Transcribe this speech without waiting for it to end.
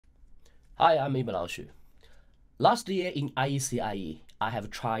Hi, I'm Ibn Laoshu. Last year in IECIE, I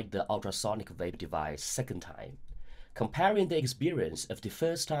have tried the ultrasonic vape device second time, comparing the experience of the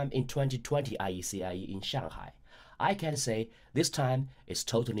first time in 2020 IECIE in Shanghai. I can say this time is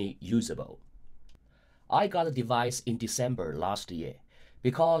totally usable. I got the device in December last year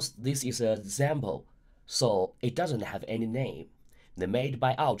because this is a sample, so it doesn't have any name. They're made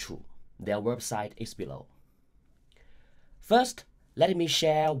by ultrasonic. Their website is below. First, let me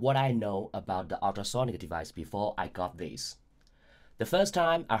share what I know about the ultrasonic device before I got this. The first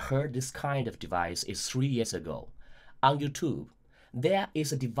time I heard this kind of device is 3 years ago. On YouTube, there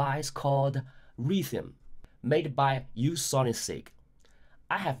is a device called XUREVIEW, made by ultrasonic.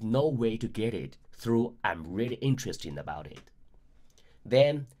 I have no way to get it through I'm really interested about it.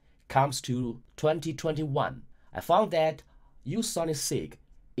 Then comes to 2021. I found that ultrasonic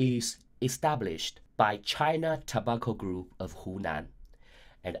is established by China Tobacco Group of Hunan,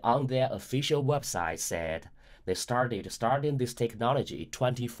 and on their official website said they started this technology in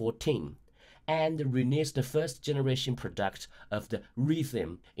 2014 and released the first generation product of the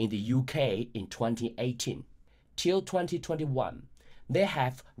XUREVIEW in the UK in 2018. Till 2021, they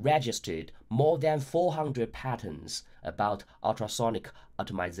have registered more than 400 patents about ultrasonic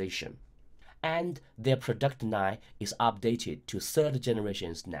optimization, and their product line is updated to third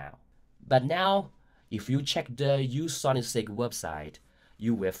generations now. But now, if you check the ultrasonic website,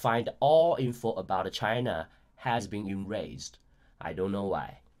 you will find all info about China has been erased. I don't know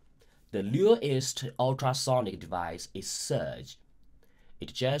why. The newest ultrasonic device is Surge.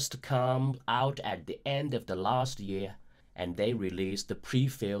 It just came out at the end of the last year, and they released the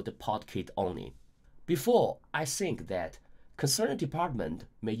pre-filled pod kit only. Before, I think that concerned department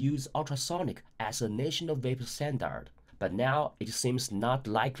may use ultrasonic as a national vape standard, but now it seems not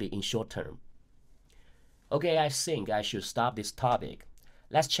likely in short term. Okay, I think I should stop this topic.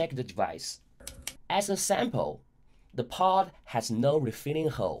 Let's check the device. As a sample, the pod has no refilling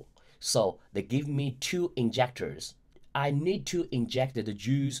hole, so they give me 2 injectors. I need to inject the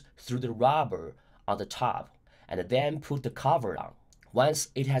juice through the rubber on the top and then put the cover on. Once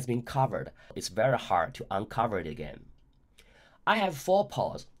it has been covered, it's very hard to uncover it again. I have 4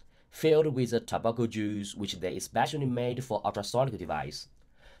 pods filled with the tobacco juice, which they especially made for ultrasonic device.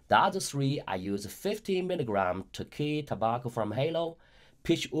 The other 3 I use 50 mg Turkey tobacco from Halo,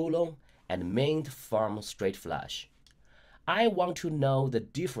 peach oolong, and mint from Straight Flush. I want to know the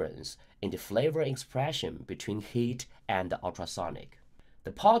difference in the flavor expression between heat and ultrasonic.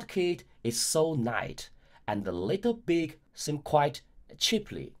 The pod kit is so light and the little big seem quite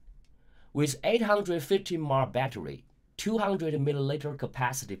cheaply. With 850 mAh battery, 200 ml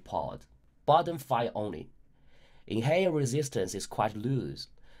capacity pod, bottom fire only. Inhale resistance is quite loose.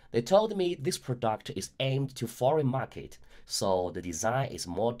 They told me this product is aimed to foreign market, so the design is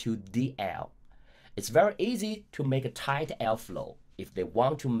more to DL. It's very easy to make a tight airflow if they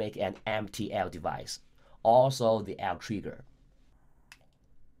want to make an MTL device. Also the L trigger.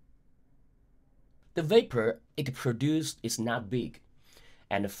 The vapor it produced is not big,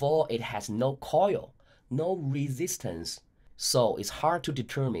 and for it has no coil, no resistance, so it's hard to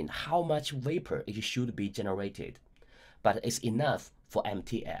determine how much vapor it should be generated, but it's enough for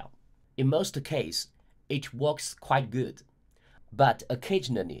MTL. In most cases, it works quite good, but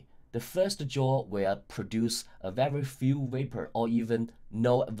occasionally the first jaw will produce a very few vapor or even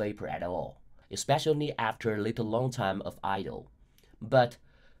no vapor at all, especially after a little long time of idle. But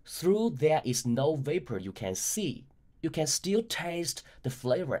through there is no vapor you can see, you can still taste the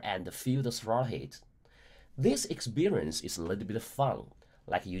flavor and feel the throat heat. This experience is a little bit fun,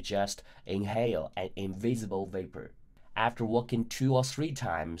 like you just inhale an invisible vapor. After working 2 or 3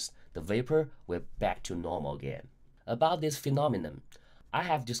 times, the vapor will back to normal again. About this phenomenon, I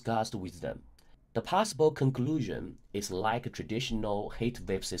have discussed with them. The possible conclusion is like a traditional heat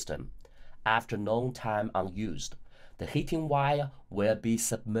vape system. After long time unused, the heating wire will be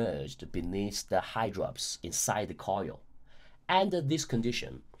submerged beneath the hydrops inside the coil. Under this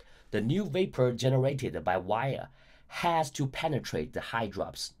condition, the new vapor generated by wire has to penetrate the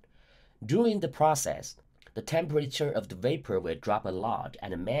hydrops. During the process, the temperature of the vapor will drop a lot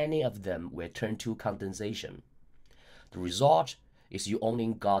and many of them will turn to condensation. The result is you only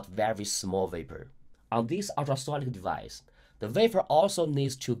got very small vapor. On this ultrasonic device, the vapor also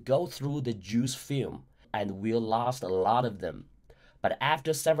needs to go through the juice film and will last a lot of them. But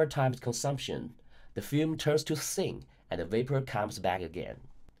after several times consumption, the film turns to thin and the vapor comes back again.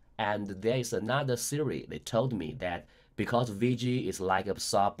 And there is another theory. They told me that because VG is like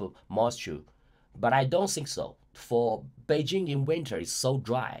absorb moisture, but I don't think so. For Beijing in winter is so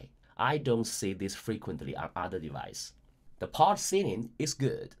dry, I don't see this frequently on other devices. The pod sealing is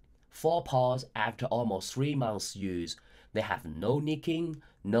good, 4 pods after almost 3 months use. They have no nicking,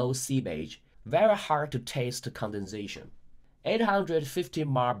 no seepage, very hard to taste condensation. 850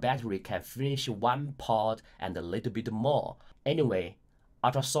 mAh battery can finish 1 pod and a little bit more. Anyway,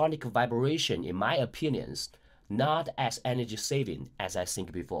 ultrasonic vibration, in my opinion, not as energy saving as I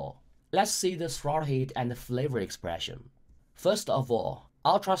think before. Let's see the throttle heat and the flavor expression. First of all,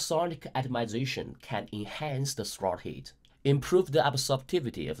 ultrasonic atomization can enhance the throttle heat, improve the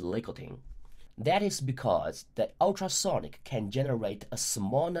absorptivity of nicotine. That is because the ultrasonic can generate a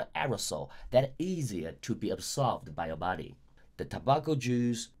smaller aerosol that is easier to be absorbed by your body. The tobacco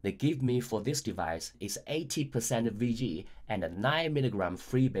juice they give me for this device is 80% VG and a 9 mg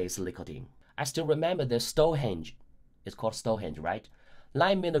freebase nicotine. I still remember the Stonehenge, it's called Stonehenge, right?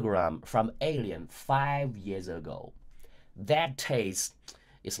 9 mg from Alien 5 years ago. That taste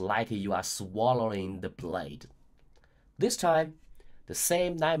is like you are swallowing the blade. This time, the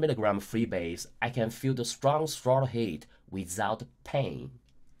same 9 mg freebase, I can feel the strong throttle heat without pain.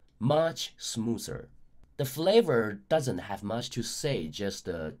 Much smoother. The flavor doesn't have much to say, just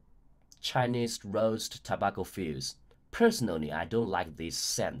the Chinese roast tobacco feels. Personally, I don't like this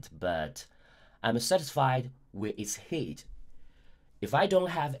scent, but I'm satisfied with its heat. If I don't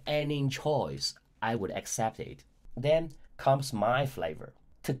have any choice, I would accept it. Then comes my flavor.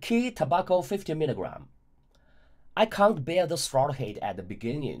 Tequila tobacco 50 mg. I can't bear the throttle heat at the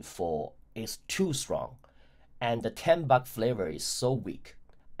beginning for it's too strong, and the 10 buck flavor is so weak.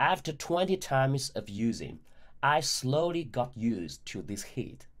 After 20 times of using, I slowly got used to this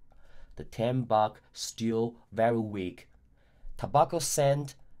heat. The 10 buck still very weak. Tobacco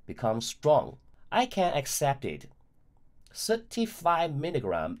scent becomes strong. I can accept it. 35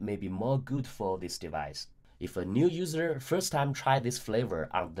 mg may be more good for this device. If a new user first time try this flavor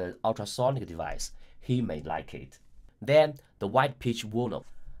on the ultrasonic device, he may like it. Then the white peach walnut.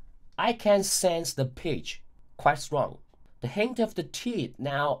 I can sense the peach quite strong. The hint of the tea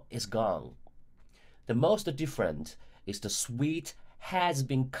now is gone. The most different is the sweet has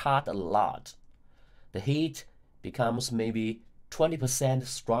been cut a lot. The heat becomes maybe 20%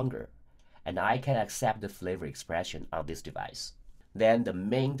 stronger, and I can accept the flavor expression on this device. Then the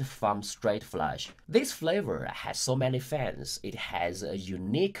mint from Straight Flush. This flavor has so many fans. It has a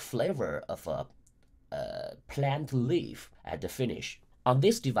unique flavor of a plant leaf at the finish. On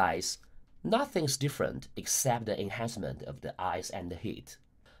this device, nothing's different except the enhancement of the ice and the heat.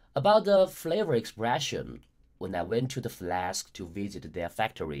 About the flavor expression, when I went to the Flask to visit their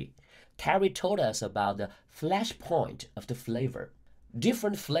factory, Terry told us about the flash point of the flavor.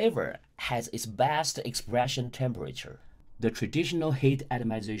 Different flavor has its best expression temperature. The traditional heat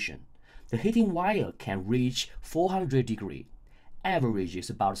atomization. The heating wire can reach 400 degrees. Average is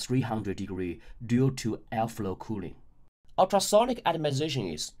about 300 degrees due to airflow cooling. Ultrasonic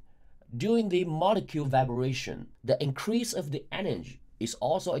atomization is, during the molecule vibration, the increase of the energy is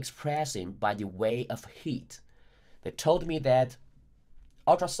also expressed by the way of heat. They told me that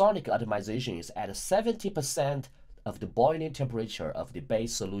ultrasonic atomization is at 70% of the boiling temperature of the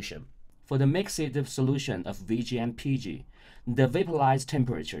base solution. For the mixed solution of VG and PG, the vaporized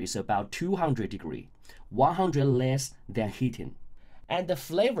temperature is about 200 degrees, 100 less than heating. And the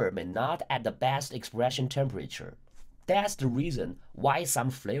flavor may not at the best expression temperature. That's the reason why some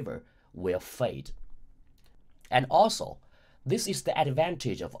flavor will fade. And also, this is the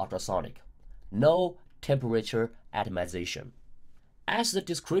advantage of ultrasonic. No temperature atomization. As the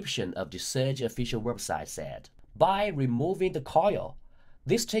description of the Surge official website said, by removing the coil,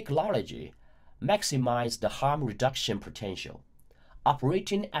 this technology maximizes the harm reduction potential,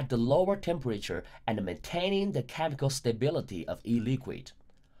 operating at the lower temperature and maintaining the chemical stability of e-liquid.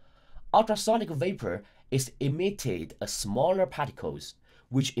 Ultrasonic vapor is emitted as smaller particles,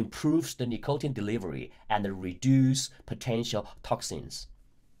 which improves the nicotine delivery and reduce potential toxins.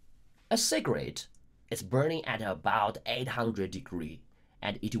 A cigarette is burning at about 800 degrees,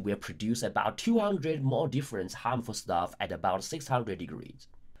 and it will produce about 200 more different harmful stuff at about 600 degrees.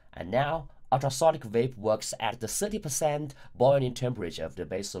 And now, ultrasonic vape works at the 30% boiling temperature of the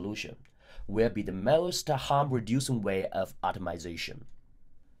base solution, will be the most harm-reducing way of atomization.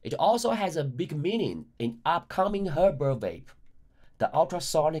 It also has a big meaning in upcoming herbal vape. The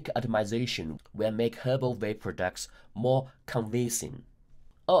ultrasonic atomization will make herbal vape products more convincing.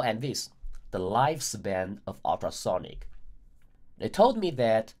 Oh, and this, the lifespan of ultrasonic. They told me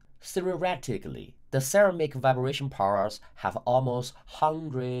that, theoretically, the ceramic vibration powers have almost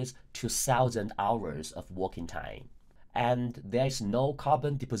hundreds to 1,000 hours of working time, and there is no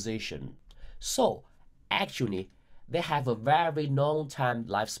carbon deposition. So, actually, they have a very long time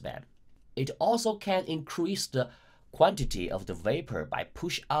lifespan. It also can increase the quantity of the vapor by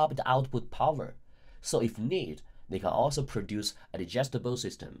push up the output power, so if need, they can also produce a digestible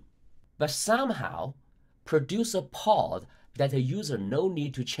system. But somehow, produce a pod that a user no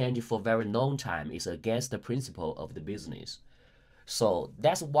need to change for very long time is against the principle of the business. So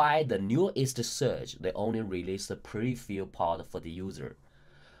that's why the newest surge, they only release a pre-filled pod for the user.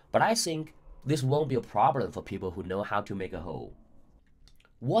 But I think this won't be a problem for people who know how to make a hole.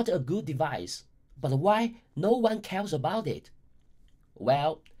 What a good device, but why no one cares about it?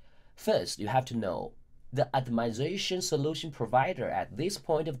 Well, first you have to know, the atomization solution provider at this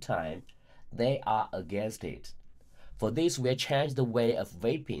point of time, they are against it. For this will change the way of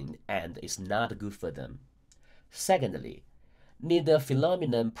vaping and it's not good for them. Secondly, need the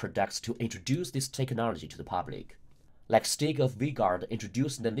phenomenon products to introduce this technology to the public. Like Stick of Vigard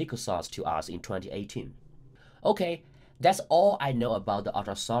introduced the liquid source to us in 2018. Okay, that's all I know about the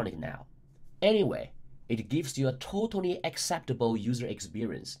ultrasonic now. Anyway, it gives you a totally acceptable user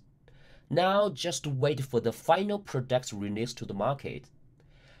experience. Now just wait for the final products released to the market.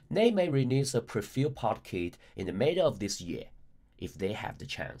 They may release a pre-filled pod kit in the middle of this year, if they have the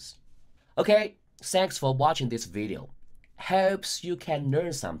chance. Okay, thanks for watching this video. Hopes you can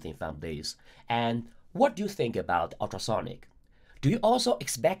learn something from this. And what do you think about ultrasonic? Do you also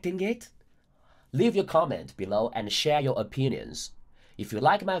expecting it? Leave your comment below and share your opinions. If you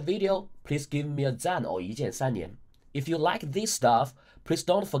like my video, please give me a 赞 or 一键3连. If you like this stuff, please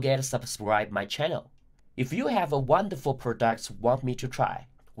don't forget to subscribe my channel. If you have a wonderful product want me to try,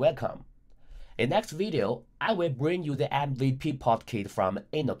 welcome. In next video, I will bring you the MVP pod kit from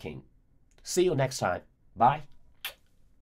Inoking. See you next time. Bye.